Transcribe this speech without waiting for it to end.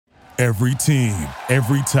Every team,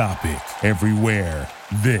 every topic, everywhere.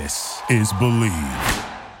 This is Believe.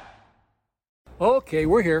 Okay,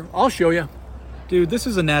 we're here. I'll show you. Dude, this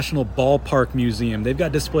is a national ballpark museum. They've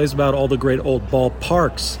got displays about all the great old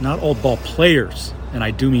ballparks, not old ball players. And I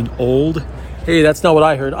do mean old. Hey, that's not what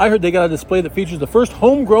I heard. I heard they got a display that features the first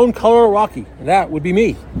homegrown Colorado Rocky. And that would be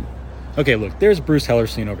me. Okay, look, there's Bruce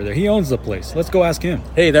Hellerstein over there. He owns the place. Let's go ask him.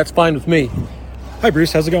 Hey, that's fine with me. Hi,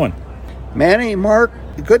 Bruce. How's it going? Manny, Mark,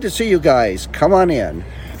 good to see you guys. Come on in.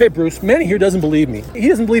 Hey, Bruce, Manny here doesn't believe me. He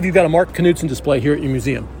doesn't believe you've got a Mark Knudsen display here at your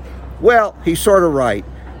museum. Well, he's sort of right.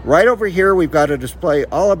 Right over here, we've got a display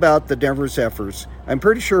all about the Denver Zephyrs. I'm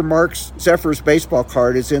pretty sure Mark's Zephyrs baseball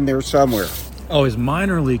card is in there somewhere. Oh, his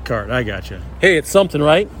minor league card. I gotcha. Hey, it's something,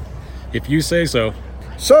 right? If you say so.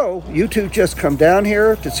 So, you two just come down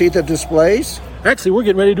here to see the displays? Actually, we're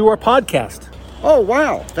getting ready to do our podcast. Oh,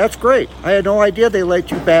 wow, that's great. I had no idea they let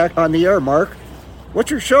you back on the air, Mark. What's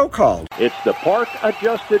your show called? It's the Park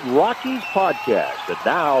Adjusted Rockies podcast. And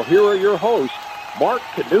now, here are your hosts, Mark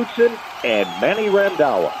Knudsen and Manny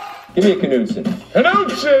Randhawa. Give me a Knudsen.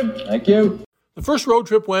 Knudsen! Thank you. The first road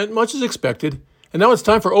trip went much as expected, and now it's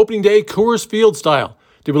time for opening day Coors Field style.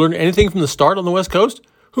 Did we learn anything from the start on the West Coast?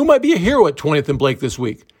 Who might be a hero at 20th and Blake this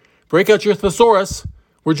week? Break out your thesaurus.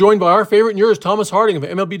 We're joined by our favorite and yours, Thomas Harding of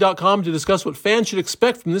MLB.com, to discuss what fans should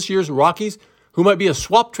expect from this year's Rockies, who might be a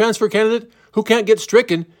swap transfer candidate, who can't get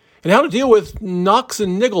stricken, and how to deal with knocks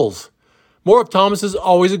and niggles. More of Thomas is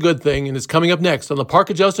always a good thing, and it's coming up next on the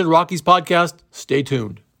Park Adjusted Rockies podcast. Stay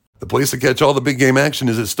tuned. The place to catch all the big game action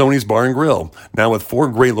is at Stoney's Bar and Grill, now with 4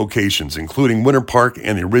 great locations, including Winter Park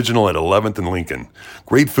and the original at 11th and Lincoln.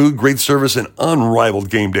 Great food, great service, and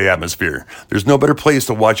unrivaled game day atmosphere. There's no better place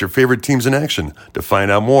to watch your favorite teams in action. To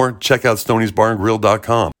find out more, check out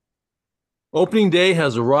stonysbarandgrill.com. Opening day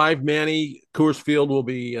has arrived, Manny. Coors Field will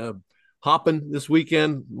be hopping this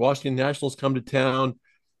weekend. Washington Nationals come to town.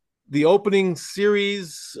 The opening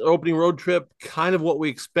series, opening road trip, kind of what we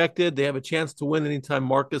expected. They have a chance to win anytime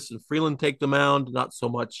Marcus and Freeland take the mound. Not so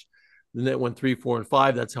much. The net went 3, 4, and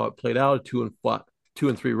 5. That's how it played out. A 2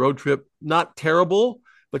 and 3 road trip. Not terrible,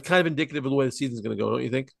 but kind of indicative of the way the season's going to go, don't you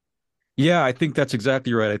think? Yeah, I think that's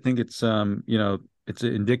exactly right. I think it's it's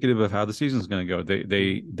indicative of how the season's going to go.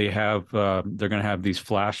 They have they're going to have these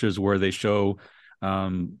flashes where they show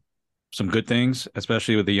some good things,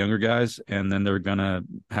 especially with the younger guys, and then they're going to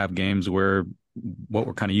have games where what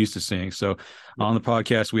we're kind of used to seeing. So on the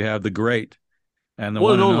podcast, we have the great and the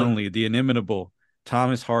one and only, the inimitable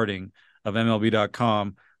Thomas Harding of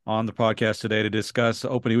MLB.com on the podcast today to discuss the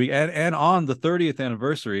opening week and on the 30th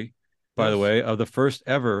anniversary, by the way, of the first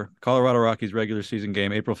ever Colorado Rockies regular season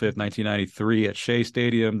game, April 5th, 1993 at Shea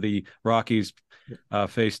Stadium. The Rockies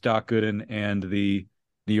faced Doc Gooden and the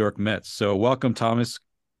New York Mets. So welcome, Thomas.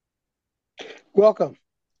 Welcome.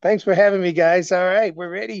 Thanks for having me, guys. All right, we're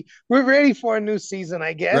ready. We're ready for a new season,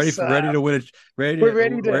 I guess. Ready to win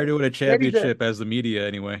a championship as the media,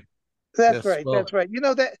 anyway. That's right. That's right. You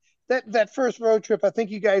know that first road trip, I think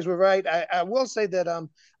you guys were right. I will say that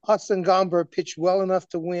Austin Gomber pitched well enough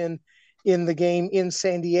to win in the game in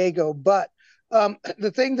San Diego, but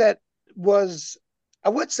the thing that was, I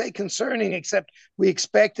would say, concerning, except we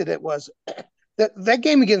expected it, was that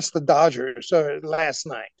game against the Dodgers last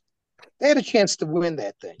night. They had a chance to win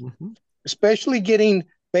that thing, especially getting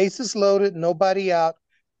bases loaded, nobody out,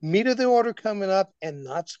 meat of the order coming up, and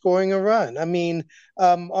not scoring a run. I mean,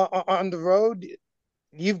 on the road,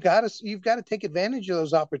 you've got to take advantage of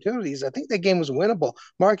those opportunities. I think that game was winnable.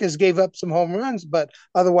 Marcus gave up some home runs, but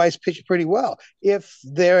otherwise pitched pretty well. If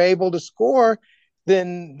they're able to score,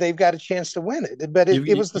 then they've got a chance to win it. But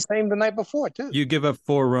it was the same the night before too. You give up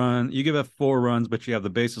 4 runs, but you have the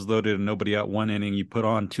bases loaded and nobody out 1 inning. You put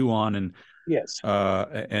on 2 on and yes,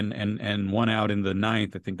 and 1 out in the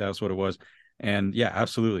 9th. I think that's what it was. And yeah,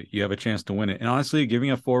 absolutely, you have a chance to win it. And honestly,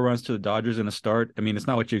 giving up 4 runs to the Dodgers in a start, I mean, it's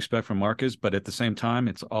not what you expect from Marcus, but at the same time,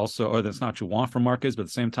 it's also, or that's not what you want from Marcus, but at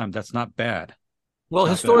the same time, that's not bad. Well,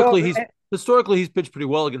 historically, he's pitched pretty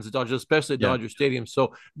well against the Dodgers, especially at Dodger Stadium.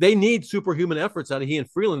 So they need superhuman efforts out of he and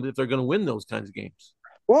Freeland if they're going to win those kinds of games.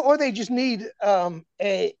 Well, or they just need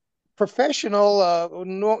a professional,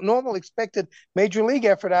 normal, expected major league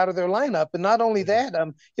effort out of their lineup. And not only that,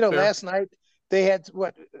 last night they had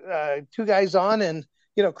 2 guys on, and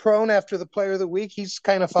Crone, after the Player of the Week, he's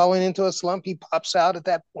kind of falling into a slump. He pops out at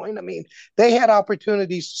that point. I mean, they had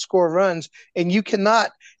opportunities to score runs, and you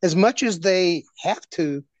cannot, as much as they have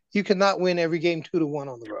to, you cannot win every game 2-1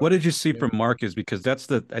 on the road. What did you see from Marcus? Because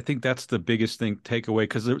I think that's the biggest thing takeaway.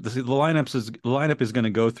 Because the lineup is going to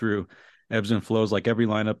go through ebbs and flows like every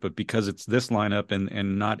lineup, but because it's this lineup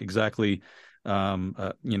and not exactly one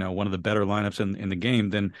of the better lineups in the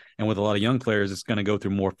game. And with a lot of young players, it's going to go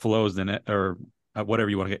through more flows than whatever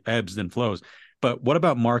you want to get, ebbs than flows. But what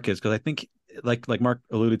about Marcus? Because I think, like Mark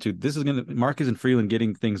alluded to, Marcus and Freeland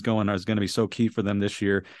getting things going is going to be so key for them this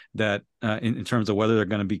year that in terms of whether they're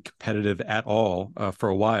going to be competitive at all for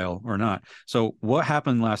a while or not. So what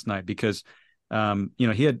happened last night? Because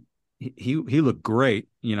he looked great,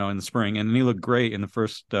 in the spring, and he looked great in the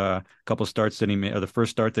first couple of starts that he made, or the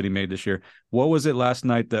first start that he made this year. What was it last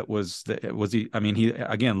night was he? I mean, he,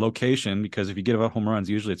 again, location, because if you give up home runs,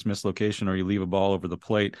 usually it's missed location or you leave a ball over the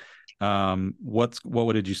plate.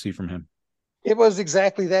 What did you see from him? It was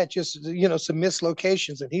exactly that, just, some missed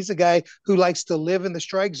locations. And he's a guy who likes to live in the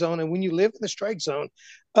strike zone. And when you live in the strike zone,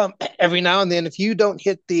 every now and then, if you don't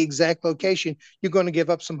hit the exact location, you're going to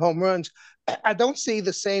give up some home runs. I don't see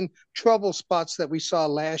the same trouble spots that we saw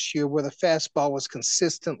last year where the fastball was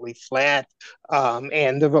consistently flat,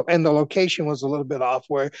 and the location was a little bit off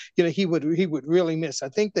where, he would really miss. I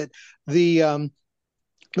think that the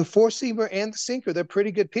four-seamer and the sinker, they're pretty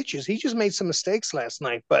good pitches. He just made some mistakes last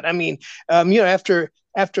night. But, I mean, after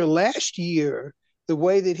last year, the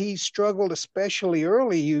way that he struggled, especially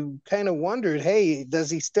early, you kind of wondered, hey, does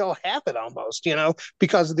he still have it almost,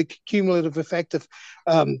 because of the cumulative effect of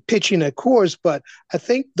pitching at Coors. But I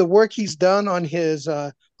think the work he's done on his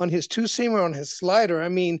two-seamer, on his slider, I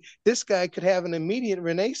mean, this guy could have an immediate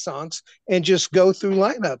renaissance and just go through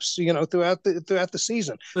lineups, throughout the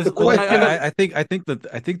season. I think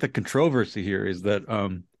the controversy here is that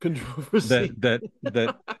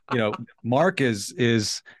that Mark is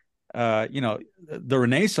the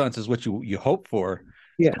renaissance is what you hope for.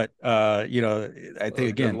 Yeah. But I think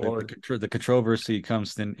again the controversy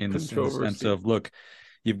comes in the sense of, look,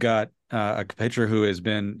 you've got a pitcher who has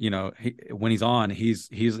been, when he's on, he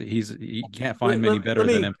can't find many better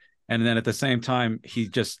than him. And then at the same time,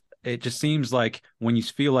 it just seems like when you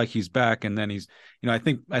feel like he's back, and then he's, I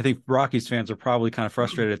think Rockies fans are probably kind of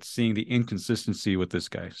frustrated at seeing the inconsistency with this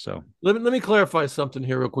guy. So let me clarify something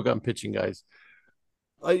here real quick on pitching, guys.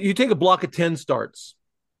 You take a block of 10 starts.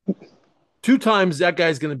 2 times that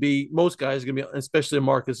guy's going to be, most guys are going to be, especially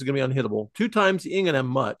Marcus, is going to be unhittable. 2 times he ain't going to have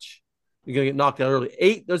much. You're going to get knocked out early.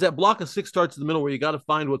 8, there's that block of 6 starts in the middle where you got to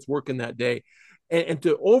find what's working that day. I think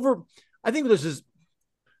there's this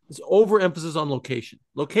overemphasis on location.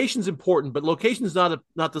 Location's important, but location is not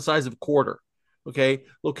the size of a quarter. Okay.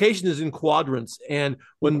 Location is in quadrants. And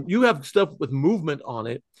when you have stuff with movement on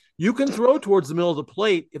it, you can throw towards the middle of the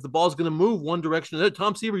plate if the ball's going to move one direction or the other.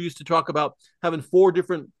 Tom Seaver used to talk about having 4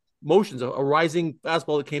 different motions: a rising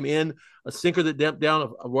fastball that came in, a sinker that damped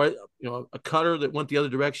down, a cutter that went the other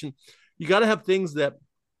direction. You got to have things that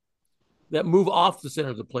move off the center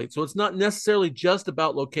of the plate. So it's not necessarily just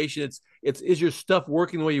about location. Is your stuff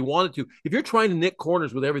working the way you want it to? If you're trying to nick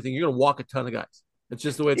corners with everything, you're going to walk a ton of guys. It's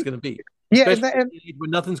just the way it's going to be. Yeah, when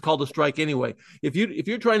nothing's called a strike anyway. If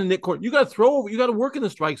you're trying to nick corner, you got to throw over. You got to work in the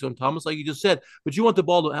strike zone, Thomas, like you just said. But you want the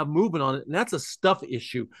ball to have movement on it, and that's a stuff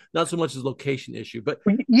issue, not so much as location issue. But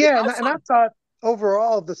yeah, and I thought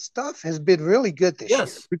overall the stuff has been really good this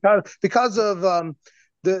year because of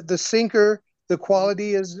the sinker. The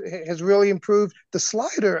quality has really improved. The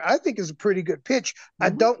slider, I think, is a pretty good pitch. Mm-hmm. I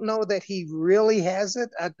don't know that he really has it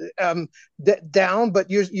down, but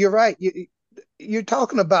you're right. You're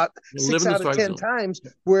talking about 6 out of 10 times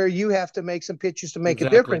where you have to make some pitches to make a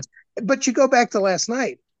difference. But you go back to last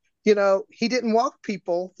night. He didn't walk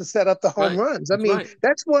people to set up the home runs. I mean,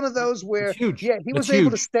 that's one of those where, he was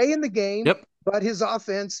able to stay in the game, but his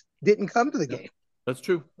offense didn't come to the game. That's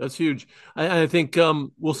true. That's huge. I think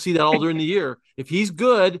we'll see that all during the year. If he's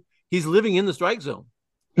good, he's living in the strike zone.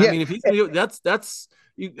 I mean, if he's that's.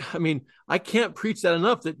 I can't preach that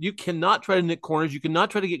enough, that you cannot try to nick corners. You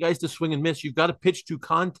cannot try to get guys to swing and miss. You've got to pitch to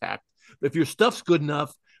contact. If your stuff's good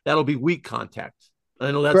enough, that'll be weak contact.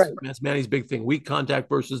 I know that's Manny's big thing: weak contact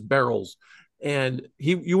versus barrels. And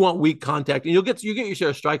you want weak contact, and you get your share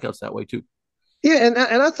of strikeouts that way too. Yeah, and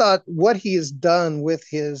I thought what he has done with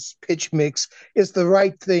his pitch mix is the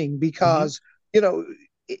right thing because,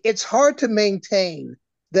 it's hard to maintain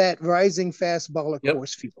that rising fastball at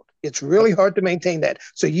Coors Field. It's really hard to maintain that.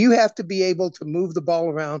 So you have to be able to move the ball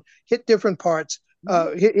around, hit different parts,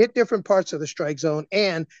 hit different parts of the strike zone,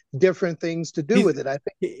 and different things to do with it. I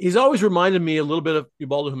think he's always reminded me a little bit of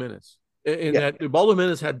Ubaldo Jimenez that Ubaldo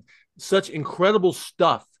Jimenez had such incredible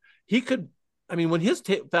stuff. He could. When his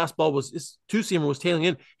fastball his two-seamer was tailing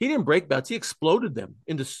in, he didn't break bats. He exploded them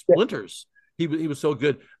into splinters. He was so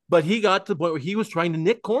good. But he got to the point where he was trying to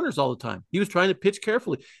nick corners all the time. He was trying to pitch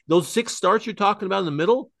carefully. Those 6 starts you're talking about in the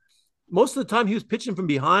middle, most of the time he was pitching from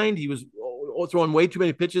behind. He was throwing way too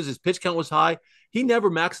many pitches. His pitch count was high. He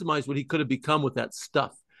never maximized what he could have become with that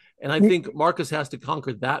stuff. And I think Marcus has to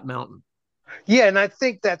conquer that mountain. Yeah, and I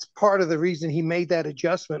think that's part of the reason he made that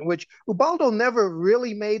adjustment, which Ubaldo never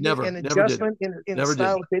really made an adjustment in the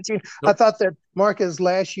style of pitching. Nope. I thought that Marcus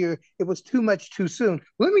last year, it was too much too soon.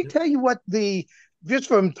 Let me tell you what just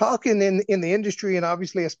from talking in the industry, and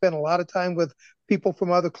obviously I spent a lot of time with people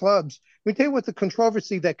from other clubs, let me tell you what the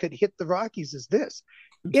controversy that could hit the Rockies is this.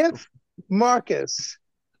 If Marcus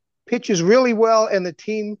pitches really well and the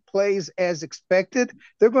team plays as expected,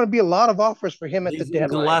 there are going to be a lot of offers for him at the deadline.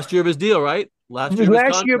 The last year of his deal, right? Last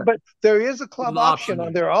year, but there is a club option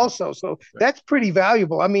on there also. So that's pretty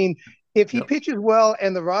valuable. I mean, if he pitches well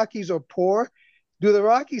and the Rockies are poor, do the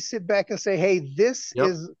Rockies sit back and say, "Hey, this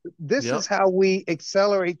is how we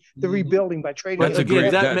accelerate the rebuilding by trading"? That's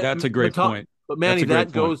a great point. But Manny,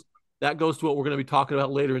 that goes to what we're going to be talking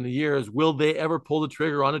about later in the year is, will they ever pull the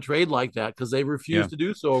trigger on a trade like that? Because they refuse to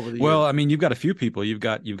do so over the years. Well, I mean, you've got a few people. You've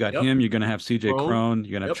got him. You're going to have CJ Cron.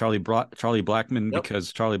 You're going to have Charlie Blackmon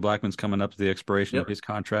because Charlie Blackmon's coming up to the expiration of his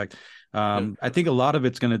contract. I think a lot of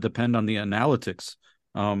it's going to depend on the analytics.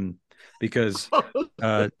 Because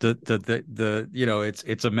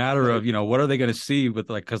it's a matter of, what are they going to see with,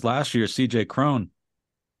 like, because last year CJ Cron,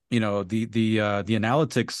 the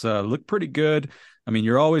analytics look pretty good. I mean,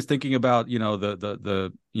 you're always thinking about, he's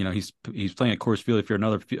playing at Coors Field. If you're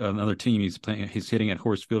another team, he's hitting at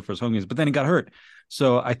Coors Field for his home games, but then he got hurt.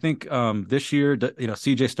 So I think this year,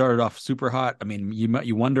 CJ started off super hot. I mean,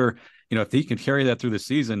 you wonder, if he can carry that through the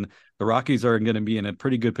season, the Rockies are going to be in a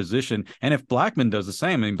pretty good position. And if Blackmon does the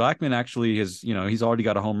same, I mean, Blackmon actually has, he's already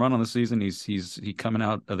got a home run on the season. He's coming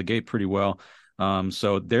out of the gate pretty well.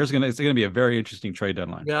 So it's going to be a very interesting trade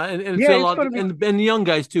deadline. Yeah, and it's a lot, and the young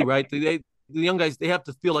guys too, right? The young guys, they have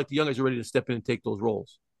to feel like the young guys are ready to step in and take those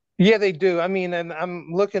roles. Yeah, they do. I mean, and I'm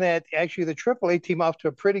looking at actually the AAA team off to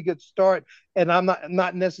a pretty good start. And I'm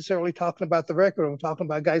not necessarily talking about the record. I'm talking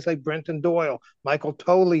about guys like Brenton Doyle, Michael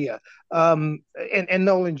Tolia, and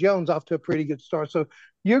Nolan Jones off to a pretty good start. So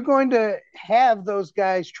you're going to have those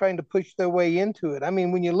guys trying to push their way into it. I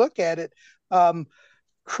mean, when you look at it,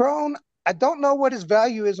 Cron, I don't know what his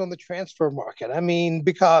value is on the transfer market. I mean,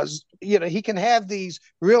 because, he can have these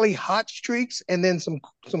really hot streaks and then some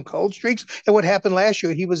cold streaks. And what happened last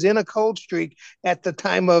year, he was in a cold streak at the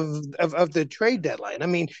time of the trade deadline. I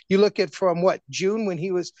mean, you look at from June when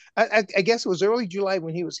he was, I guess it was early July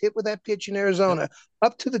when he was hit with that pitch in Arizona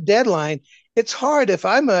up to the deadline. It's hard if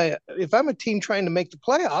I'm a team trying to make the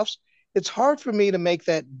playoffs. It's hard for me to make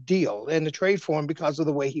that deal and to trade for him because of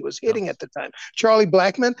the way he was hitting at the time. Charlie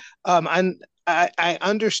Blackmon, I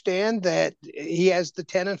understand that he has the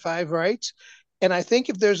 10-5 rights. And I think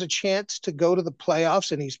if there's a chance to go to the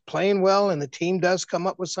playoffs and he's playing well and the team does come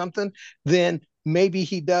up with something, then maybe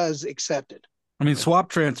he does accept it. I mean, swap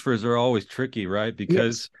transfers are always tricky, right?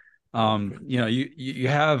 Because, you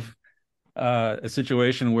have a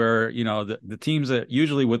situation where, the teams that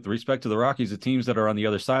usually, with respect to the Rockies, the teams that are on the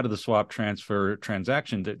other side of the swap transfer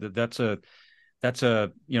transaction, that's a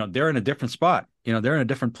they're in a different spot. They're in a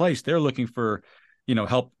different place. They're looking for,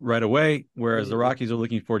 help right away, whereas the Rockies are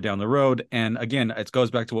looking for down the road. And again, it goes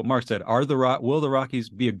back to what Mark said. Will the Rockies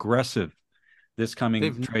be aggressive this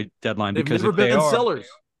coming trade deadline? Because if they are sellers.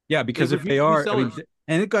 Yeah, because if they are,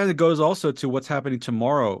 and it kind of goes also to what's happening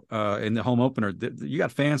tomorrow in the home opener. You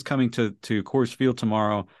got fans coming to Coors Field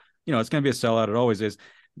tomorrow. It's going to be a sellout. It always is.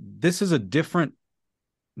 This is a dawn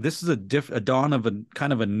of a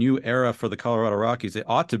kind of a new era for the Colorado Rockies. It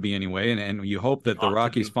ought to be anyway. And you hope that the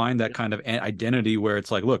Rockies find that kind of identity where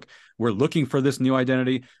it's like, look, we're looking for this new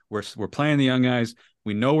identity. We're playing the young guys.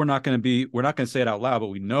 We know we're not going to say it out loud, but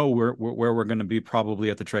we know where we're going to be probably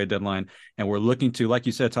at the trade deadline. And we're looking to, like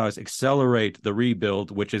you said, Thomas, accelerate the rebuild,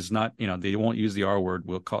 which is not, they won't use the R word.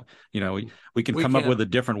 We'll call, we can come up with a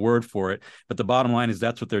different word for it. But the bottom line is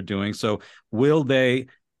that's what they're doing. So will the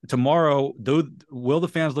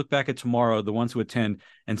fans look back at tomorrow, the ones who attend,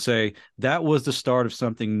 and say that was the start of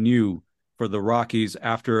something new for the Rockies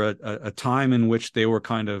after a time in which they were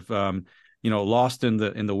kind of, lost in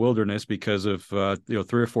the wilderness because of 3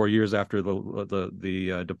 or 4 years after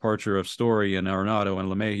the departure of Story and Arenado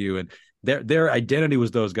and LeMahieu, and their identity was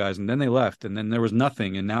those guys, and then they left, and then there was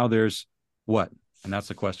nothing, and now there's what? And that's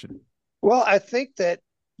the question. Well, I think that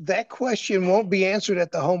question won't be answered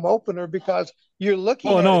at the home opener because you're looking.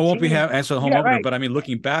 Oh no, it won't be answered at the home opener. Right. But I mean,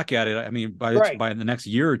 looking back at it, I mean, by the next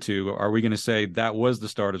year or two, are we going to say that was the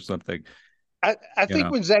start of something? I think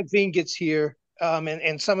when Zach Veen gets here,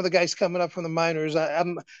 and some of the guys coming up from the minors.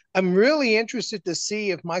 I'm really interested to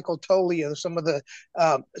see if Michael Tolia, some of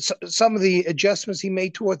the adjustments he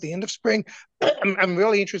made toward the end of spring, I'm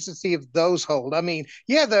really interested to see if those hold. I mean,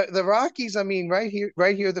 yeah, the Rockies. I mean, right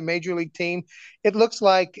here, the major league team. It looks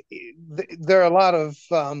like there are a lot of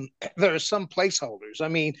there are some placeholders. I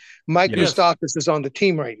mean, Mike Moustakas is on the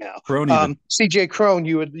team right now. CJ Cron,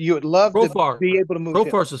 you would love to be able to move.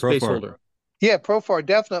 Profar's a space holder. Yeah, Profar,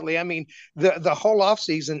 definitely. I mean, the whole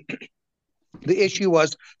offseason, the issue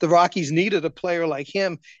was the Rockies needed a player like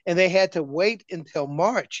him, and they had to wait until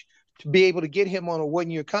March to be able to get him on a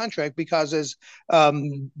one-year contract because, as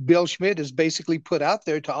Bill Schmidt has basically put out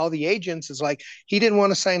there to all the agents, is like he didn't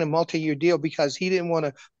want to sign a multi-year deal because he didn't want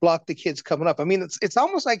to block the kids coming up. I mean, it's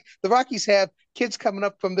almost like the Rockies have kids coming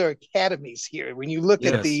up from their academies here. When you look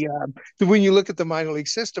at the minor league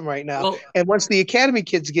system right now, and once the academy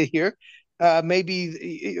kids get here.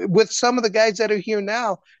 Maybe with some of the guys that are here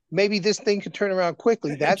now, maybe this thing could turn around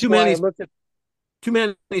quickly. That's why I look at. To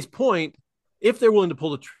Manny's point, if they're willing to pull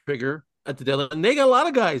the trigger at the deadline, and they got a lot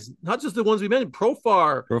of guys, not just the ones we mentioned,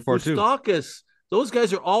 Profar Moustakas, those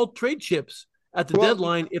guys are all trade chips at the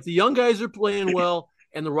deadline. If the young guys are playing well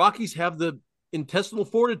and the Rockies have the intestinal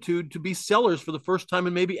fortitude to be sellers for the first time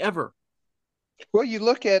and maybe ever. Well, you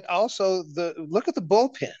look at the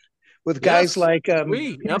bullpen. With guys like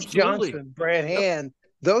Pierce Johnson, Brad Hand,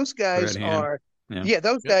 those guys are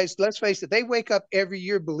those guys, let's face it, they wake up every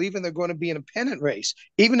year believing they're going to be in a pennant race.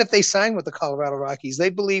 Even if they sign with the Colorado Rockies, they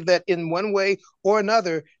believe that in one way or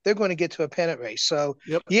another, they're going to get to a pennant race. So,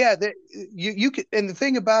 you could, and the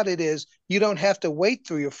thing about it is you don't have to wait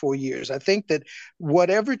 3 or 4 years. I think that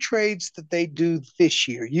whatever trades that they do this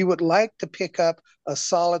year, you would like to pick up a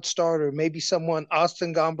solid starter, maybe someone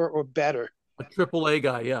Austin Gomber or better. A AAA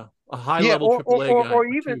guy, a high-level AAA guy. Or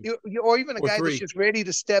even a guy that's just ready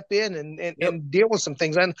to step in and deal with some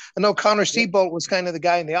things. I know Connor Seabolt was kind of the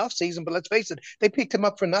guy in the offseason, but let's face it, they picked him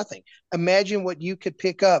up for nothing. Imagine what you could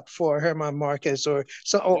pick up for Herman Marquez or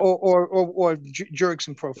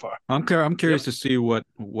Jurickson Profar. I'm curious to see what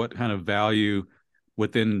kind of value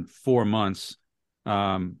within 4 months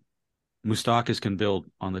Moustakas can build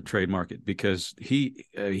on the trade market, because he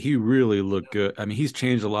really looked good. I mean, he's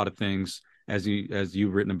changed a lot of things. As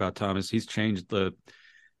you've written about, Thomas, he's changed when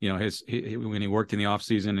he worked in the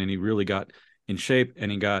offseason and he really got in shape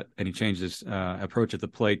and he changed his approach at the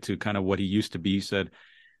plate to kind of what he used to be. He said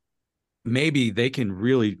maybe they can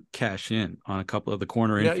really cash in on a couple of the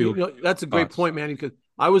corner infield. That's a great point, man. Because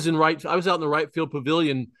I was out in the right field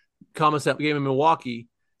pavilion, that game in Milwaukee,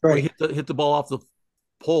 where he hit the ball off the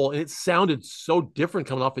pole, and it sounded so different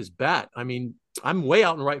coming off his bat. I mean, I'm way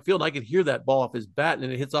out in right field. I could hear that ball off his bat, and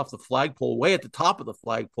then it hits off the flagpole, way at the top of the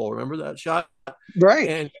flagpole. Remember that shot?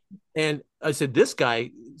 Right. And I said, this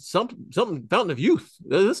guy, something fountain of youth.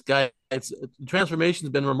 This guy, transformation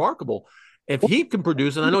has been remarkable. If he can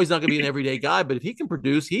produce, and I know he's not going to be an everyday guy, but if he can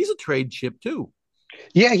produce, he's a trade chip too.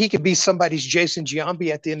 Yeah, he could be somebody's Jason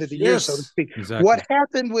Giambi at the end of the year, so to speak. Exactly. What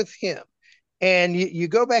happened with him? And you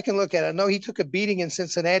go back and look at it. I know he took a beating in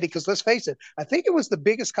Cincinnati because, let's face it, I think it was the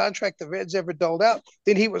biggest contract the Reds ever doled out.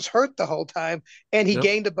 Then he was hurt the whole time, and he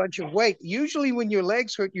gained a bunch of weight. Usually when your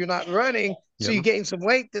legs hurt, you're not running, so you gain some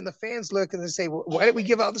weight. Then the fans look and they say, well, why did we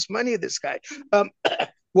give all this money to this guy?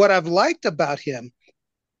 What I've liked about him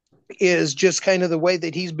is just kind of the way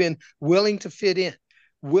that he's been willing to fit in,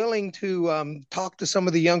 willing to talk to some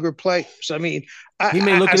of the younger players. I mean, he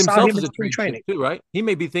may look at himself as a trade training too, right? He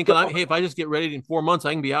may be thinking, "Hey, if I just get ready in 4 months,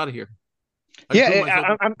 I can be out of here."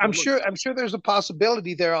 I'm sure there's a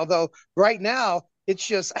possibility there. Although right now it's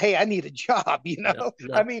just, hey, I need a job. I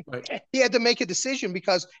mean, he had to make a decision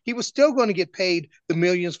because he was still going to get paid the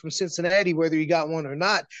millions from Cincinnati, whether he got one or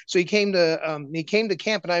not. So he came to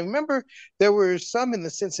camp, and I remember there were some in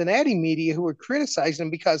the Cincinnati media who were criticizing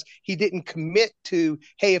him because he didn't commit to,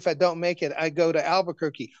 hey, if I don't make it, I go to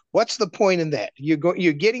Albuquerque. What's the point in that?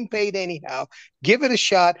 You're getting paid anyhow. Give it a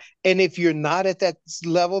shot, and if you're not at that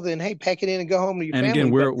level, then hey, pack it in and go home to your family. And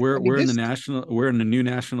again, we're in the new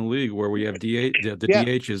National League where we have DH. The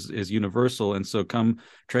DH is universal, and so come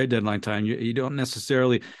trade deadline time, you don't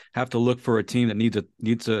necessarily have to look for a team that needs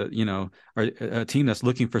a or a team that's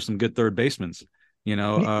looking for some good third basemen,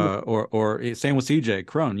 or same with CJ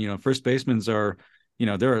Cron. First basemen are.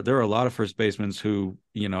 There are a lot of first basemen who,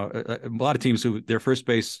 a lot of teams who their first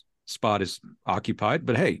base spot is occupied,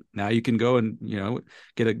 but hey, now you can go and,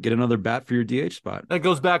 get another bat for your DH spot. That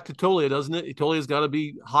goes back to Tolia, doesn't it? Tolia's got to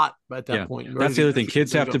be hot at that point. That's the other thing.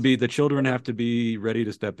 The children have to be ready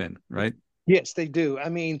to step in, right? Yes, they do. I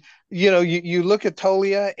mean, you look at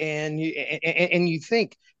Tolia and you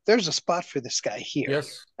think there's a spot for this guy here.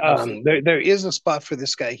 Yes, there is a spot for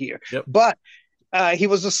this guy here. Yep. But he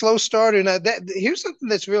was a slow starter. Now, here's something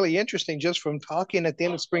that's really interesting, just from talking at the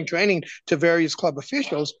end of spring training to various club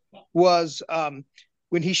officials, was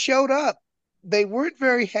when he showed up, they weren't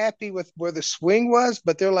very happy with where the swing was,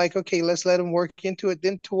 but they're like, okay, let's let him work into it.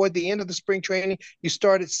 Then toward the end of the spring training, you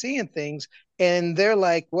started seeing things, and they're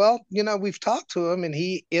like, well, we've talked to him, and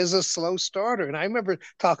he is a slow starter. And I remember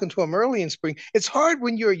talking to him early in spring. It's hard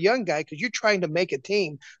when you're a young guy because you're trying to make a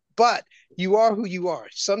team, but you are who you are.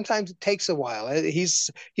 Sometimes it takes a while.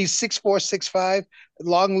 He's 6'4", 6'5",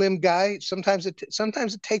 long-limbed guy. Sometimes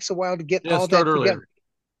it takes a while to get all that earlier. Together.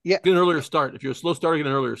 Yeah, get an earlier start. If you're a slow starter, get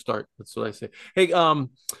an earlier start. That's what I say. Hey,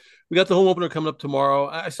 we got the home opener coming up tomorrow.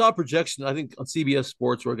 I saw a projection, I think, on CBS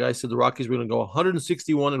Sports where a guy said the Rockies were going to go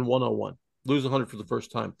 161-101, lose 100 for the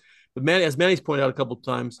first time. But as Manny's pointed out a couple of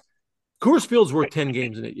times, Coors Field's worth 10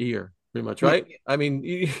 games in a year, pretty much, right? Yeah. I mean,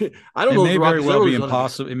 I don't know. It may very well be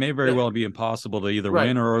impossible. It may very well be impossible to either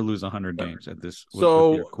win or lose 100 games at this.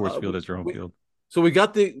 So with Coors Field as your home field. So we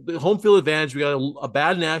got the home field advantage. We got a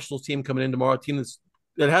bad Nationals team coming in tomorrow, a team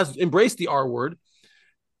that has embraced the R word,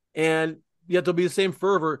 and yet there'll be the same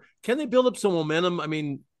fervor. Can they build up some momentum? I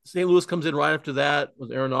mean, St. Louis comes in right after that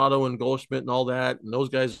with Arenado and Goldschmidt and all that, and those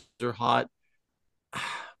guys are hot.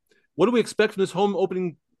 What do we expect from this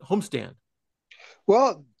opening homestand?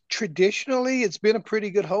 Well, traditionally, it's been a pretty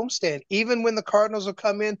good homestand. Even when the Cardinals have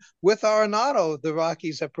come in with Arenado, the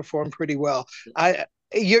Rockies have performed pretty well.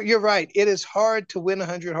 You're right. It is hard to win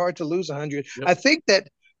 100, hard to lose 100. Yep. I think that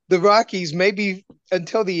the Rockies, maybe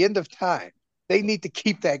until the end of time, they need to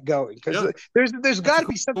keep that going because there's got to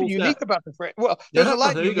be something unique about the franchise. Well, there's a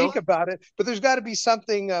lot unique about it, but there's got to be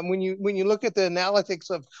something when you look at the analytics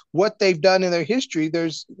of what they've done in their history.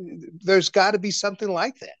 There's got to be something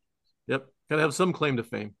like that. Yep, got to have some claim to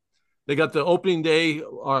fame. They got the opening day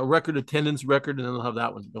record attendance record, and then they'll have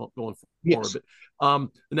that one going forward. Yes. But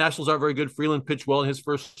the Nationals are very good. Freeland pitched well in his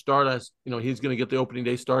first start. He's going to get the opening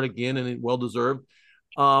day start again, and well deserved.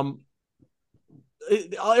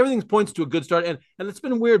 Everything points to a good start, and it's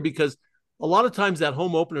been weird because a lot of times that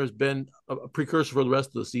home opener has been a precursor for the rest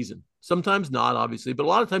of the season. Sometimes not, obviously, but a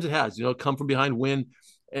lot of times it has. Come from behind, win,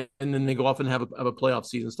 and then they go off and have a playoff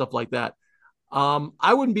season, stuff like that.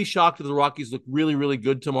 I wouldn't be shocked if the Rockies look really, really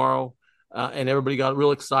good tomorrow, and everybody got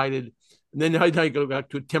real excited. And then now you go back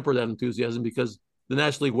to temper that enthusiasm because the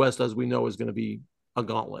National League West, as we know, is going to be a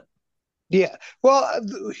gauntlet. Yeah. Well,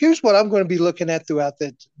 here's what I'm going to be looking at throughout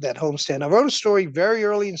that homestand. I wrote a story very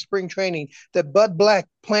early in spring training that Bud Black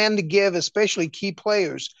planned to give, especially key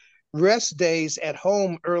players, rest days at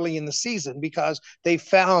home early in the season because they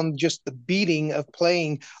found just the beating of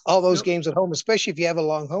playing all those games at home, especially if you have a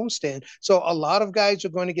long homestand. So a lot of guys are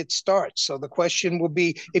going to get starts. So the question will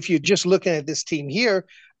be, if you're just looking at this team here,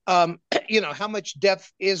 how much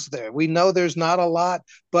depth is there? We know there's not a lot,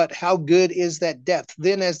 but how good is that depth?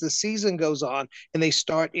 Then as the season goes on and they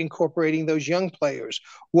start incorporating those young players,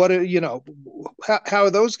 how are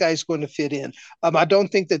those guys going to fit in? I don't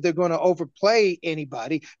think that they're going to overplay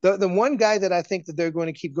anybody. The one guy that I think that they're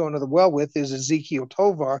going to keep going to the well with is Ezekiel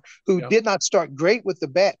Tovar, who did not start great with the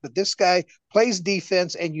bat, but this guy plays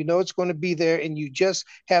defense and it's going to be there, and you just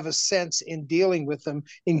have a sense in dealing with him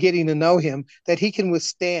and getting to know him that he can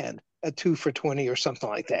withstand a 2 for 20 or something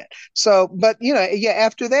like that. So, but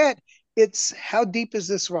after that, it's how deep is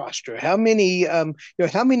this roster? How many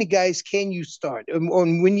guys can you start? And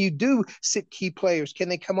when you do sit key players, can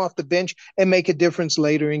they come off the bench and make a difference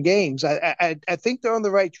later in games? I think they're on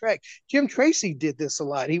the right track. Jim Tracy did this a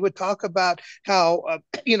lot. He would talk about how,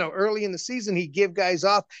 early in the season, he'd give guys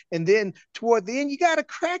off. And then toward the end, you got to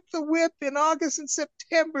crack the whip in August and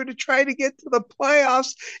September to try to get to the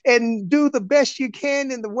playoffs and do the best you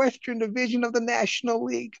can in the Western Division of the National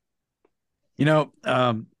League.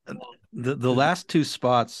 The last two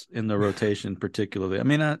spots in the rotation, particularly, I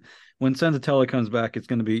mean, when Senzatella comes back, it's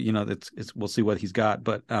going to be, we'll see what he's got.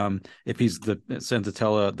 But if he's the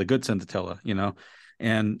Senzatella, the good Senzatella,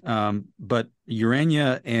 but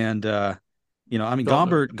Urania and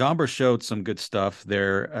Gomber showed some good stuff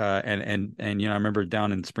there, and I remember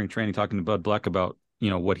down in spring training talking to Bud Black about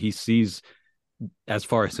what he sees as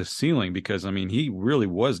far as his ceiling, because I mean he really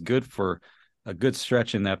was good for a good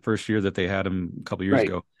stretch in that first year that they had him a couple years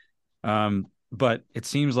ago. But it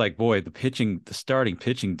seems like, boy, the starting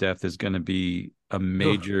pitching depth is going to be a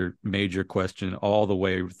major question all the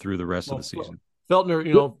way through the rest of the season.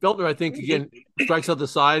 Feltner, I think again strikes out the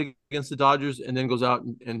side against the Dodgers and then goes out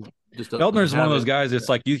and Just Feltner's one of those guys. It's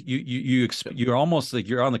like you're almost like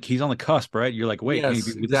he's on the cusp, right? You're like, wait,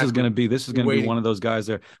 yes, maybe this is going to be one of those guys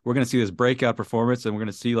that we're going to see this breakout performance, and we're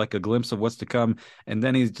going to see like a glimpse of what's to come, and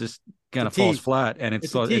then he's just kind of falls flat, and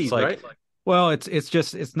it's like, right? Well,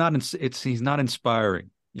 he's not inspiring.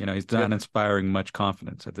 He's not inspiring much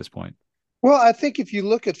confidence at this point. Well, I think if you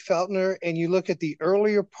look at Feltner and you look at the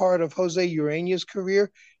earlier part of Jose Urania's career,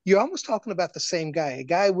 you're almost talking about the same guy, a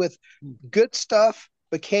guy with good stuff,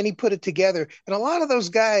 but can he put it together? And a lot of those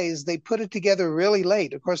guys, they put it together really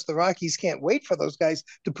late. Of course, the Rockies can't wait for those guys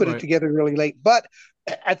to put it together really late. But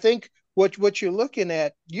I think what you're looking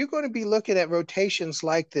at, you're going to be looking at rotations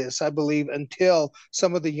like this, I believe, until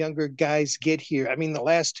some of the younger guys get here. I mean, the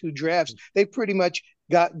last two drafts, they pretty much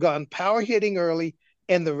gone power hitting early,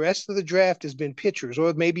 and the rest of the draft has been pitchers,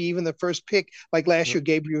 or maybe even the first pick, like last year,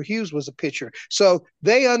 Gabriel Hughes was a pitcher. So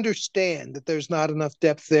they understand that there's not enough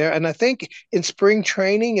depth there. And I think in spring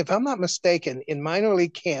training, if I'm not mistaken, in minor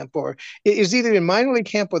league camp, or it is either in minor league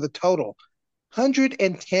camp or the total,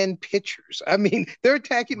 110 pitchers. I mean, they're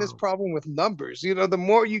attacking this problem with numbers. The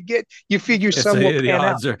more you get, you figure someone the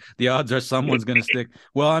odds are someone's going to stick.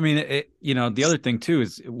 Well, I mean, the other thing too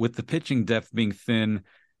is with the pitching depth being thin,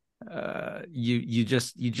 you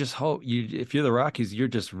just hope if you're the Rockies, you're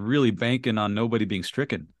just really banking on nobody being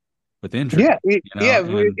stricken with injury.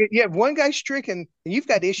 If one guy's stricken, you've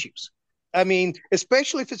got issues. I mean,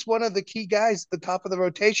 especially if it's one of the key guys at the top of the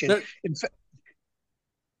rotation.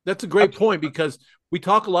 That's a great point, because we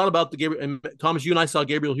talk a lot about the Gabriel, and Thomas, you and I saw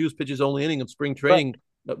Gabriel Hughes pitch his only inning of spring training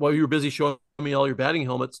while you were busy showing me all your batting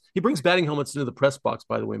helmets. He brings batting helmets into the press box,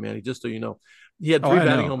 by the way, Manny, just so you know. He had two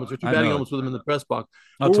batting helmets with him in the press box.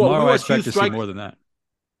 Tomorrow I expect to see more than that.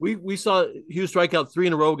 We saw Hughes strike out 3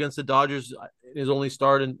 in a row against the Dodgers in his only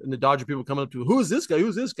start, and the Dodger people coming up to, who is this guy?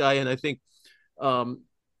 Who's this guy? And I think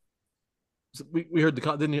we heard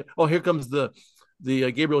here comes the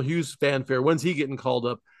Gabriel Hughes fanfare. When's he getting called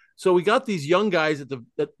up? So we got these young guys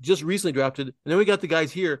that just recently drafted, and then we got the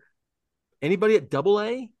guys here. Anybody at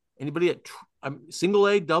AA? Anybody at single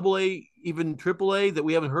A, double A, even triple A that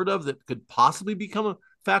we haven't heard of that could possibly become a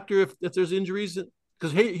factor if there's injuries?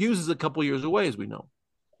 Because Hughes is a couple years away, as we know.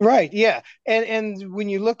 Right, yeah. And when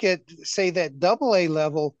you look at, say, that AA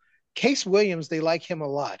level, Case Williams, they like him a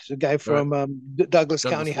lot. The guy from Douglas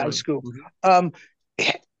County High School. Mm-hmm.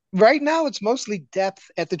 Right now, it's mostly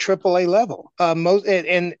depth at the AAA level.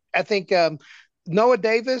 And I think Noah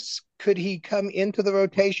Davis, could he come into the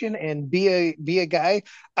rotation and be a guy?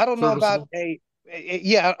 I don't know about I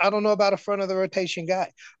don't know about a front of the rotation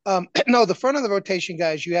guy. No, the front of the rotation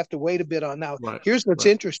guys you have to wait a bit on. Now, here's what's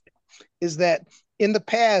interesting is that in the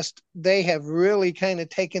past, they have really kind of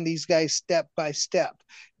taken these guys step by step.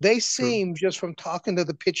 They seem, just from talking to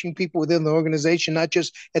the pitching people within the organization, not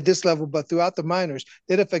just at this level, but throughout the minors,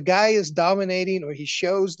 that if a guy is dominating or he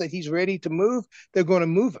shows that he's ready to move, they're going to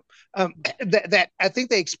move him. That I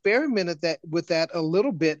think they experimented with that a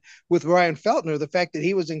little bit with Ryan Feltner, the fact that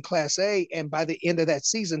he was in Class A, and by the end of that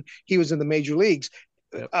season, he was in the major leagues.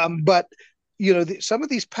 Yep. But some of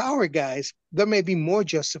these power guys, there may be more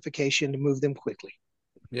justification to move them quickly.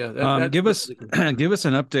 Yeah. Give us an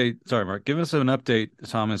update. Sorry, Mark. Give us an update,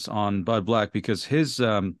 Thomas, on Bud Black, because his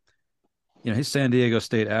San Diego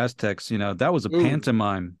State Aztecs, that was a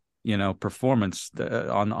pantomime, performance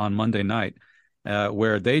on Monday night,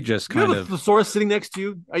 where they just kind of. The thesaurus sitting next to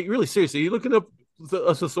you. Are you really seriously? Are you looking up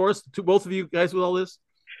a thesaurus to both of you guys with all this?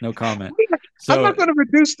 No comment. So, I'm not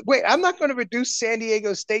going to reduce San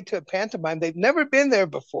Diego State to a pantomime. They've never been there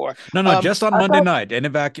before. No, just on Monday night. And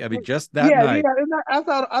just that night. Yeah. I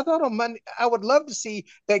thought on Monday, I would love to see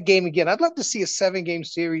that game again. I'd love to see a 7-game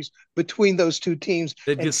series between those two teams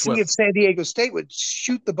and see if San Diego State would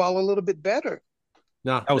shoot the ball a little bit better.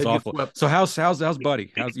 No, that was awful. So how's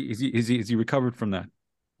Buddy? Is he recovered from that?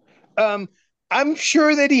 I'm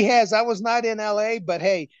sure that he has. I was not in LA, but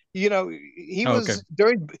hey, he was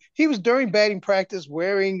during batting practice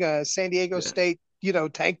wearing San Diego State,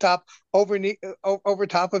 tank top over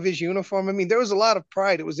top of his uniform. I mean, there was a lot of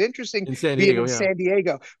pride. It was interesting being in San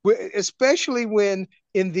Diego, especially when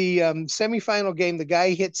in the semifinal game, the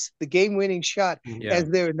guy hits the game-winning shot as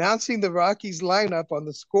they're announcing the Rockies lineup on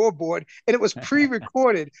the scoreboard, and it was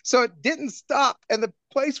pre-recorded, so it didn't stop, and the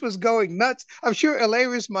place was going nuts. I'm sure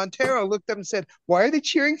Hilarious Montero looked up and said, "Why are they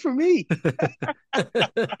cheering for me?"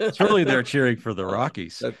 Surely they're cheering for the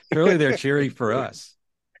Rockies. Surely they're cheering for us.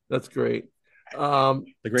 That's great. The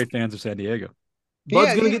great fans of San Diego.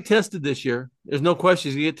 Bud's going to get tested this year. There's no question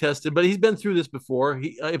he's going to get tested, but he's been through this before.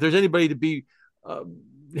 If there's anybody to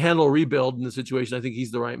handle a rebuild in the situation, I think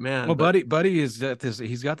he's the right man. Well, Buddy is at this.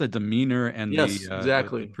 He's got the demeanor and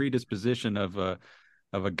the predisposition of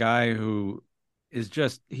of a guy who is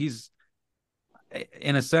just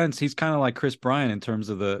in a sense, he's kind of like Chris Bryant in terms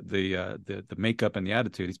of the makeup and the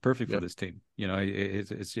attitude. He's perfect for this team.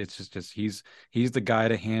 It's just he's the guy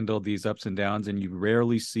to handle these ups and downs, and you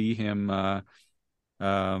rarely see him.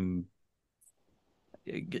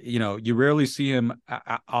 You rarely see him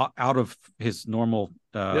out of his normal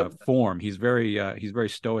form. He's very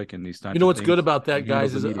stoic in these times. You know what's good about that,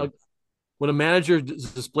 guys, is when a manager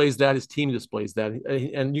displays that, his team displays that,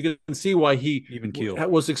 and you can see why he even keel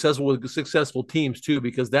was successful with successful teams too,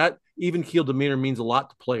 because that even keel demeanor means a lot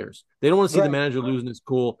to players. They don't want to see the manager losing his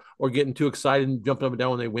cool or getting too excited and jumping up and down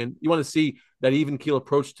when they win. You want to see that even keel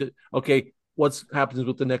approach to, okay, what happens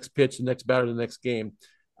with the next pitch, the next batter, the next game.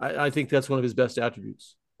 I think that's one of his best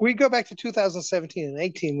attributes. We go back to 2017 and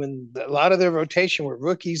 18 when a lot of their rotation were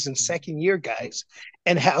rookies and second-year guys,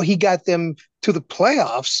 and how he got them to the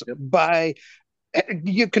playoffs by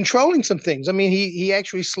controlling some things. I mean, he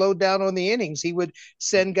actually slowed down on the innings. He would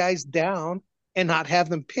send guys down and not have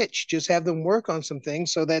them pitch, just have them work on some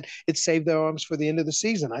things so that it saved their arms for the end of the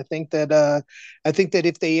season. I think that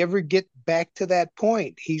if they ever get back to that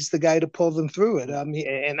point, he's the guy to pull them through it.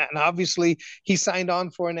 And obviously he signed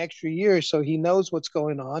on for an extra year, so he knows what's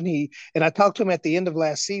going on. And I talked to him at the end of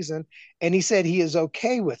last season, and he said he is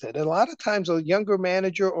okay with it. And a lot of times a younger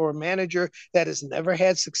manager or a manager that has never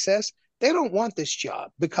had success, they don't want this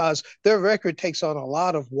job because their record takes on a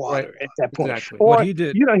lot of water at that point. Exactly. Or, what he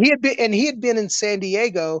did, he had been in San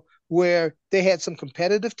Diego where they had some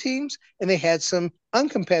competitive teams and they had some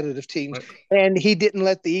uncompetitive teams. And he didn't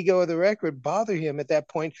let the ego of the record bother him at that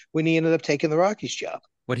point when he ended up taking the Rockies job.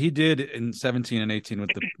 What he did in 17 and 18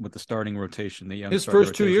 with the starting rotation, his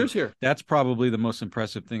first 2 years here, that's probably the most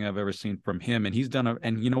impressive thing I've ever seen from him. And he's done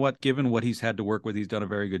and you know what, given what he's had to work with, he's done a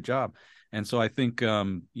very good job. And so I think,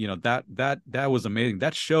 that was amazing.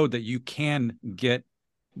 That showed that you can get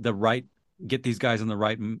these guys in the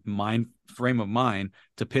right frame of mind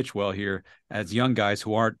to pitch well here as young guys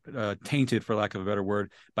who aren't tainted, for lack of a better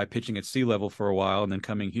word, by pitching at sea level for a while and then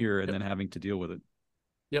coming here and then having to deal with it.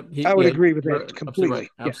 Yep, I would agree with that completely.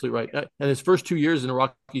 Absolutely right. And his first 2 years in a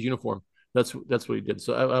Rockies uniform, that's what he did.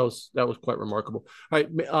 So that was quite remarkable. All right,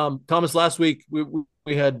 Thomas. Last week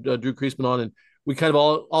we had Drew Kreisman on, and we kind of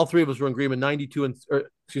all three of us were in agreement. 92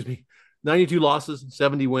 losses,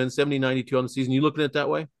 70 wins, 70-92 on the season. You looking at it that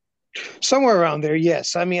way? Somewhere around there,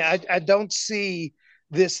 yes. I mean, I don't see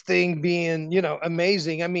this thing being,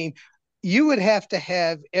 amazing. I mean, you would have to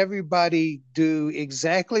have everybody do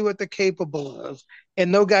exactly what they're capable of,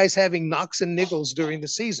 and no guys having knocks and niggles during the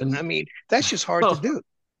season. I mean, that's just hard to do.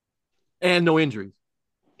 And no injuries.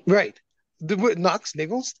 Right. Knocks,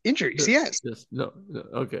 niggles, injuries. Yes. No.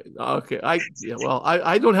 Okay.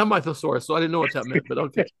 I don't have my thesaurus, so I didn't know what that meant. But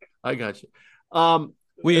okay, I got you.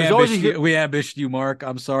 We ambushed you, Mark.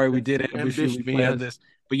 I'm sorry, we did ambush you. We planned this,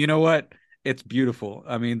 but you know what? It's beautiful.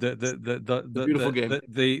 I mean, the beautiful game,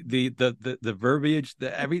 the verbiage,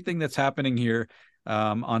 everything that's happening here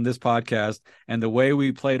on this podcast, and the way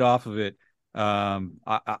we played off of it.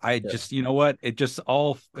 Just, you know what? It was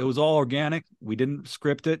all organic. We didn't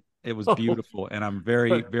script it. It was beautiful, and I'm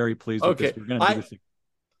very, very pleased with this. We're going to do this thing.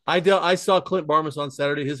 I saw Clint Barmas on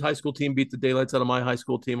Saturday. His high school team beat the daylights out of my high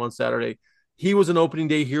school team on Saturday. He was an opening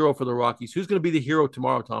day hero for the Rockies. Who's going to be the hero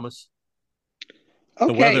tomorrow, Thomas?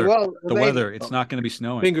 Okay, the weather. It's not going to be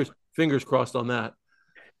snowing. Fingers crossed on that.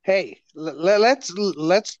 Hey, let's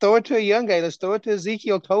throw it to a young guy. Let's throw it to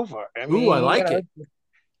Ezekiel Tovar. I like it.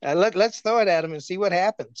 Let's throw it at him and see what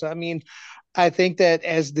happens. I mean, I think that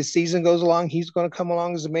as the season goes along, he's going to come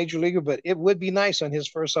along as a major leaguer, but it would be nice on his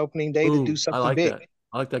first opening day to do something big.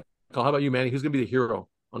 I like that call. How about you, Manny? Who's going to be the hero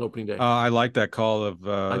on opening day? I like that call of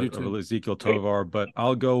Ezekiel Tovar, but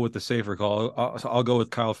I'll go with the safer call. I'll go with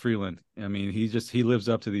Kyle Freeland. I mean, he lives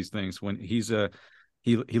up to these things. When he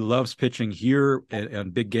loves pitching here on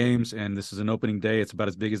big games, and this is an opening day. It's about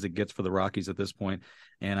as big as it gets for the Rockies at this point,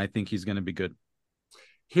 and I think he's going to be good.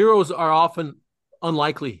 Heroes are often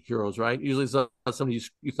unlikely heroes, right? Usually it's not somebody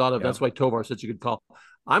you thought of. Yeah. That's why Tovar is such a good call.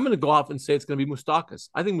 I'm going to go off and say it's going to be Moustakas.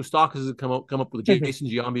 I think Moustakas is going to come up with a Jason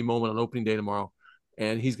Giambi moment on opening day tomorrow,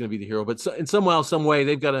 and he's going to be the hero. But in some way,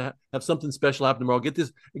 they've got to have something special happen tomorrow.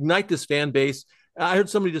 Ignite this fan base. I heard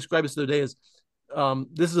somebody describe this the other day as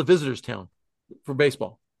this is a visitor's town for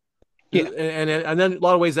baseball. Yeah, and then in a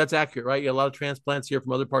lot of ways that's accurate, right? You got a lot of transplants here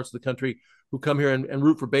from other parts of the country who come here and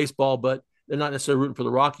root for baseball, but they're not necessarily rooting for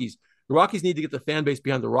the Rockies. The Rockies need to get the fan base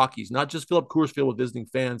behind the Rockies, not just fill up Coors Field with visiting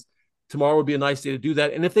fans. Tomorrow would be a nice day to do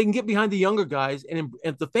that. And if they can get behind the younger guys and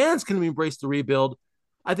if the fans can embrace the rebuild,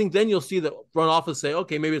 I think then you'll see the front office say,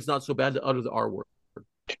 okay, maybe it's not so bad to utter the R word.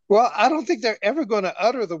 Well, I don't think they're ever going to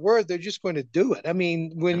utter the word. They're just going to do it. I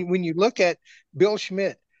mean, when you look at Bill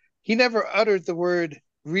Schmidt, he never uttered the word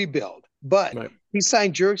rebuild, but Right. he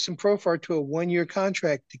signed Jurickson Profar to a 1-year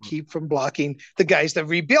contract to keep from blocking the guys they're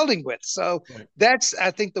rebuilding with. So that's,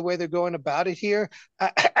 I think, the way they're going about it here.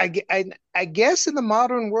 I guess in the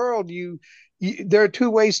modern world, there are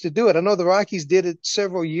two ways to do it. I know the Rockies did it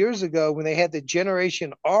several years ago when they had the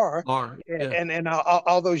Generation R, and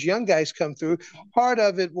all those young guys come through. Part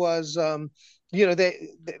of it was,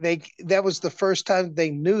 they that was the first time they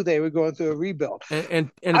knew they were going through a rebuild.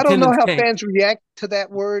 And I don't know how tanked. fans react to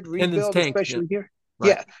that word rebuild, especially here.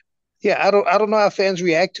 Right. Yeah. I don't know how fans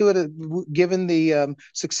react to it, given the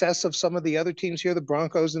success of some of the other teams here, the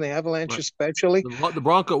Broncos and the Avalanche, especially. The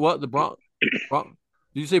Bronco. What the Bronco?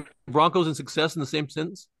 Did you say Broncos and success in the same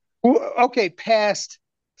sentence? Okay, past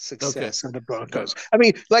success of the Broncos. I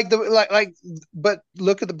mean, but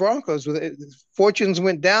look at the Broncos. Fortunes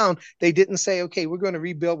went down. They didn't say, okay, we're going to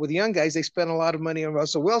rebuild with young guys. They spent a lot of money on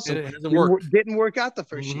Russell Wilson. And it didn't work out the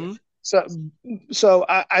first year. So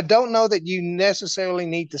I don't know that you necessarily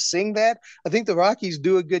need to sing that. I think the Rockies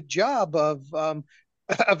do a good job of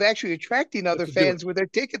actually attracting other fans with their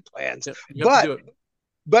ticket plans.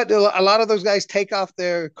 But a lot of those guys take off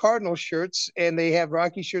their Cardinal shirts and they have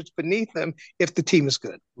Rocky shirts beneath them if the team is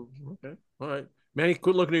good. Okay. All right. Manny,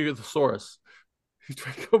 quit looking at your thesaurus. He's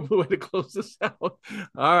trying to come up with a way to close this out. All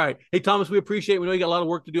right. Hey, Thomas, we appreciate it. We know you got a lot of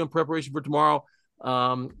work to do in preparation for tomorrow.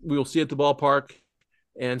 We will see you at the ballpark.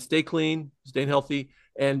 And stay clean, stay healthy,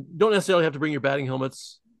 and don't necessarily have to bring your batting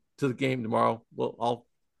helmets to the game tomorrow. Well,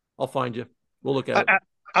 I'll find you. We'll look at it.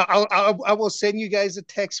 I will send you guys a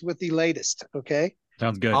text with the latest. Okay.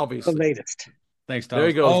 Sounds good. Obviously. The latest. Thanks, Thomas. There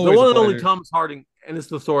you go. The one and only Thomas Harding and his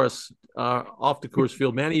thesaurus off the Coors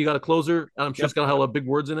Field. Manny, you got a closer, and I'm sure it's going to have a lot of big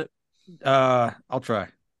words in it. I'll try.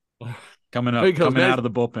 Coming out of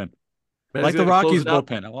the bullpen. Manny's like the Rockies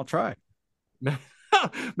bullpen. I'll try.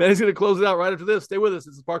 Manny's going to close it out right after this. Stay with us.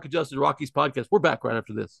 It's the Park Adjusted Rockies podcast. We're back right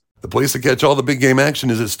after this. The place to catch all the big game action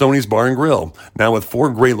is at Stoney's Bar and Grill, now with 4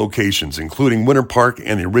 great locations, including Winter Park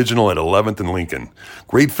and the original at 11th and Lincoln.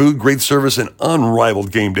 Great food, great service, and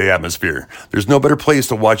unrivaled game day atmosphere. There's no better place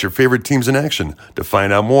to watch your favorite teams in action. To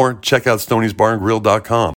find out more, check out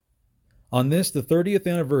stonysbarandgrill.com. On this, the 30th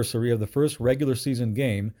anniversary of the first regular season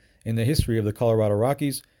game in the history of the Colorado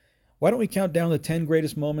Rockies, why don't we count down the 10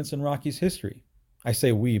 greatest moments in Rockies history? I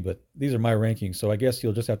say we, but these are my rankings, so I guess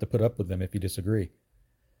you'll just have to put up with them if you disagree.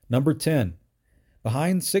 Number 10.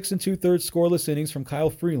 Behind 6 2/3 scoreless innings from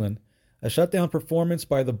Kyle Freeland, a shutdown performance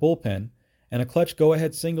by the bullpen, and a clutch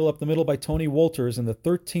go-ahead single up the middle by Tony Wolters in the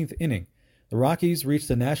 13th inning, the Rockies reached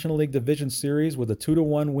the National League Division Series with a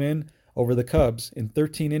 2-1 win over the Cubs in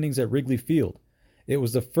 13 innings at Wrigley Field. It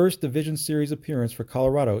was the first Division Series appearance for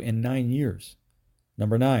Colorado in 9 years.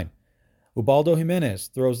 Number 9. Ubaldo Jimenez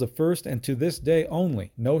throws the first and to this day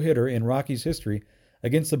only no-hitter in Rockies history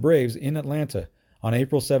against the Braves in Atlanta on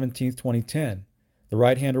April 17, 2010. The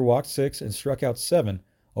right-hander walked 6 and struck out 7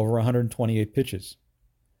 over 128 pitches.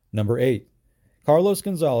 Number 8. Carlos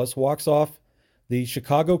Gonzalez walks off the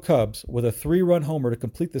Chicago Cubs with a 3-run homer to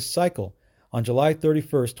complete the cycle on July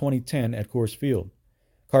 31, 2010 at Coors Field.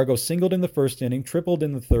 Cargo singled in the first inning, tripled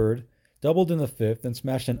in the third, doubled in the fifth, and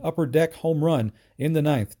smashed an upper deck home run in the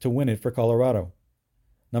ninth to win it for Colorado.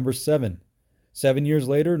 Number 7. 7 years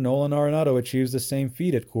later, Nolan Arenado achieves the same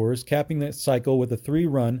feat at Coors, capping the cycle with a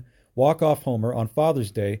 3-run walk-off homer on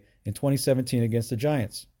Father's Day in 2017 against the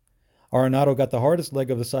Giants. Arenado got the hardest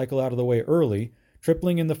leg of the cycle out of the way early,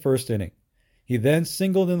 tripling in the first inning. He then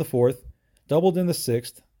singled in the fourth, doubled in the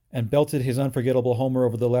sixth, and belted his unforgettable homer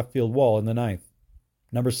over the left field wall in the ninth.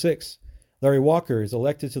 Number 6. Larry Walker is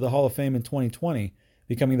elected to the Hall of Fame in 2020,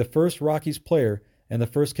 becoming the first Rockies player and the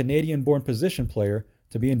first Canadian-born position player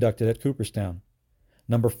to be inducted at Cooperstown.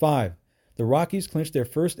 Number 5. The Rockies clinched their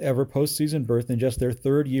first ever postseason berth in just their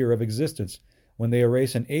third year of existence when they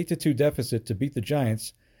erased an 8-2 deficit to beat the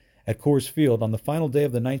Giants at Coors Field on the final day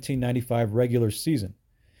of the 1995 regular season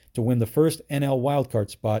to win the first NL wildcard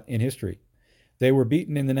spot in history. They were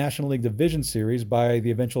beaten in the National League Division Series by the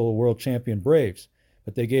eventual world champion Braves,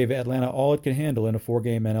 but they gave Atlanta all it could handle in a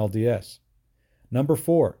 4-game NLDS. Number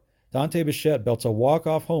 4. Dante Bichette belts a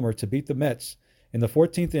walk-off homer to beat the Mets in the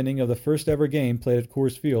 14th inning of the first ever game played at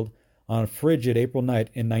Coors Field on a frigid April night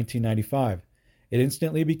in 1995. It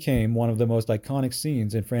instantly became one of the most iconic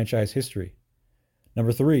scenes in franchise history.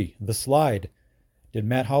 Number 3. The Slide. Did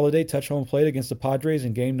Matt Holliday touch home plate against the Padres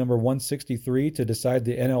in game number 163 to decide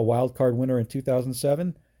the NL wildcard winner in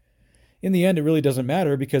 2007? In the end, it really doesn't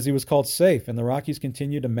matter because he was called safe and the Rockies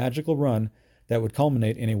continued a magical run that would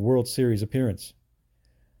culminate in a World Series appearance.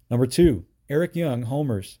 Number 2. Eric Young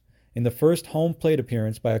homers in the first home plate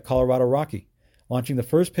appearance by a Colorado Rocky, launching the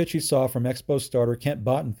first pitch he saw from Expos starter Kent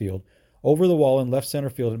Bottenfield over the wall in left center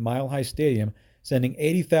field at Mile High Stadium, sending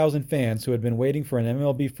 80,000 fans who had been waiting for an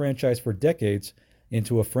MLB franchise for decades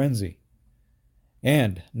into a frenzy.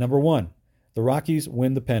 And number 1, the Rockies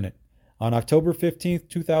win the pennant. On October 15,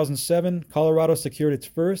 2007, Colorado secured its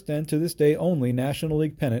first and to this day only National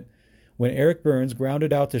League pennant when Eric Burns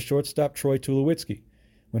grounded out to shortstop Troy Tulowitzki.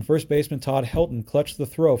 When first baseman Todd Helton clutched the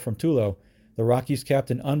throw from Tulo, the Rockies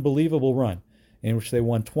capped an unbelievable run in which they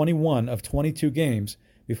won 21 of 22 games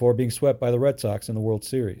before being swept by the Red Sox in the World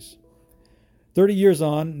Series. 30 years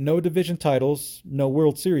on, no division titles, no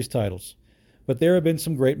World Series titles. But there have been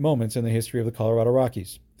some great moments in the history of the Colorado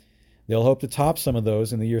Rockies. They'll hope to top some of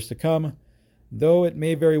those in the years to come, though it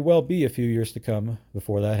may very well be a few years to come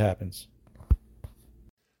before that happens.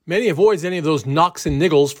 Manny avoids any of those knocks and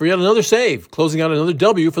niggles for yet another save, closing out another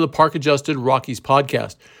W for the Park Adjusted Rockies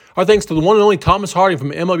podcast. Our thanks to the one and only Thomas Harding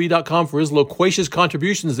from MLB.com for his loquacious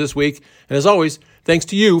contributions this week. And as always, thanks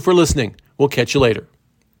to you for listening. We'll catch you later.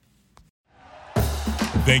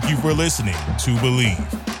 Thank you for listening to Believe.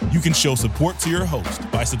 You can show support to your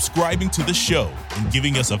host by subscribing to the show and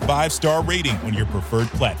giving us a 5-star rating on your preferred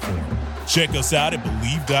platform. Check us out at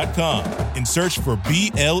Believe.com and search for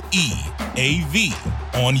BLEAV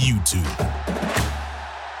on YouTube.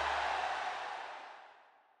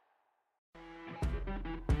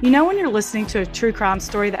 You know when you're listening to a true crime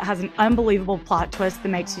story that has an unbelievable plot twist that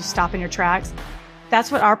makes you stop in your tracks?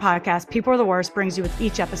 That's what our podcast, People Are the Worst, brings you with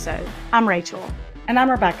each episode. I'm Rachel. And I'm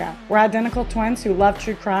Rebecca. We're identical twins who love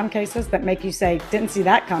true crime cases that make you say, didn't see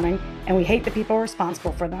that coming, and we hate the people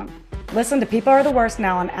responsible for them. Listen to People Are the Worst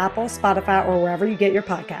now on Apple, Spotify, or wherever you get your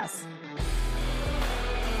podcasts.